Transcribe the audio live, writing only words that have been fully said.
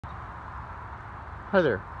Hi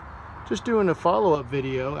there. Just doing a follow-up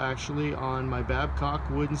video actually on my Babcock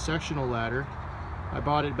Wooden Sectional ladder. I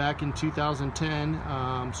bought it back in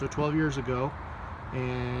 2010, so 12 years ago,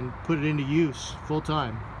 and put it into use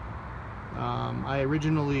full-time. I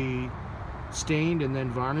originally stained and then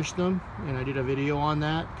varnished them, and I did a video on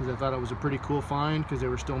that because I thought it was a pretty cool find because they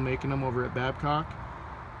were still making them over at Babcock.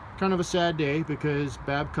 Kind of a sad day because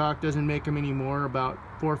Babcock doesn't make them anymore. About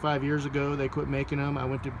 4 or 5 years ago they quit making them. I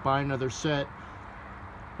went to buy another set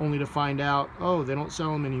only to find out, oh, they don't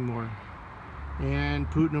sell them anymore. And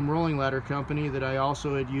Putnam Rolling Ladder Company, that I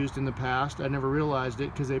also had used in the past, I never realized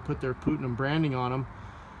it because they put their Putnam branding on them.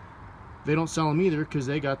 They don't sell them either because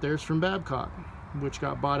they got theirs from Babcock, which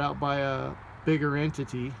got bought out by a bigger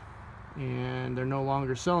entity, and they're no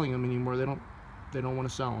longer selling them anymore. They don't want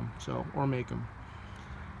to sell them, so, or make them.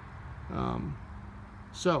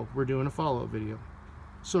 So we're doing a follow-up video.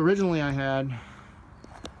 So originally I had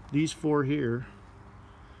these 4 here,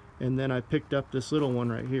 and then I picked up this little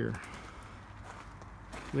one right here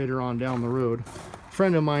later on down the road. A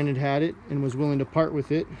friend of mine had it and was willing to part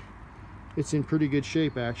with it. It's in pretty good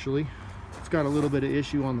shape actually. It's got a little bit of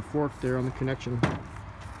issue on the fork there on the connection,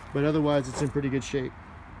 but otherwise it's in pretty good shape.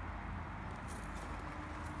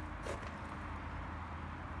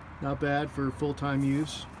 Not bad for full-time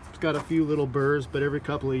use. It's got a few little burrs, but every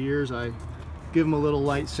couple of years I give them a little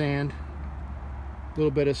light sand, a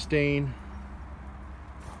little bit of stain.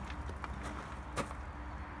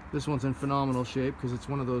 This one's in phenomenal shape because it's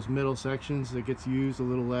one of those middle sections that gets used a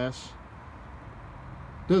little less.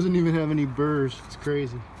 Doesn't even have any burrs. It's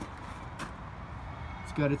crazy.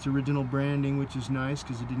 It's got its original branding, which is nice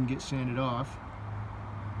because it didn't get sanded off.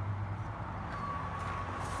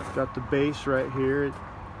 Got the base right here. It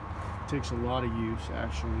takes a lot of use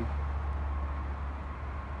actually.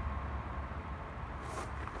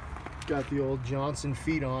 Got the old Johnson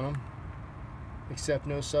feet on them, except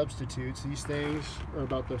no substitutes. These things are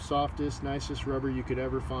about the softest, nicest rubber you could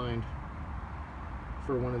ever find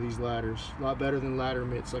for one of these ladders. A lot better than ladder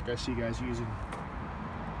mitts like I see guys using.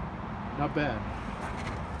 Not bad.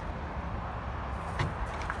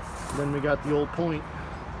 Then we got the old point.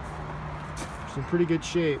 It's in pretty good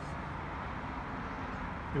shape.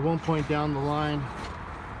 At one point down the line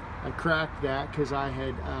I cracked that because I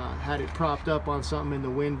had had it propped up on something and the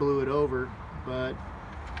wind blew it over, but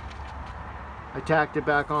I tacked it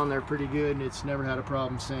back on there pretty good and it's never had a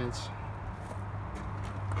problem since.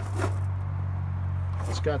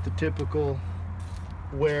 It's got the typical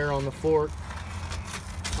wear on the fork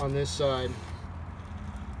on this side.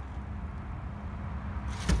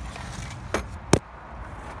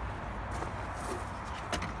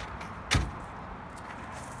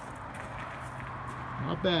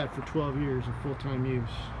 Not bad for 12 years of full-time use.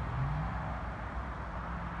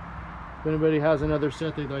 If anybody has another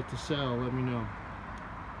set they'd like to sell, let me know.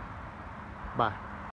 Bye.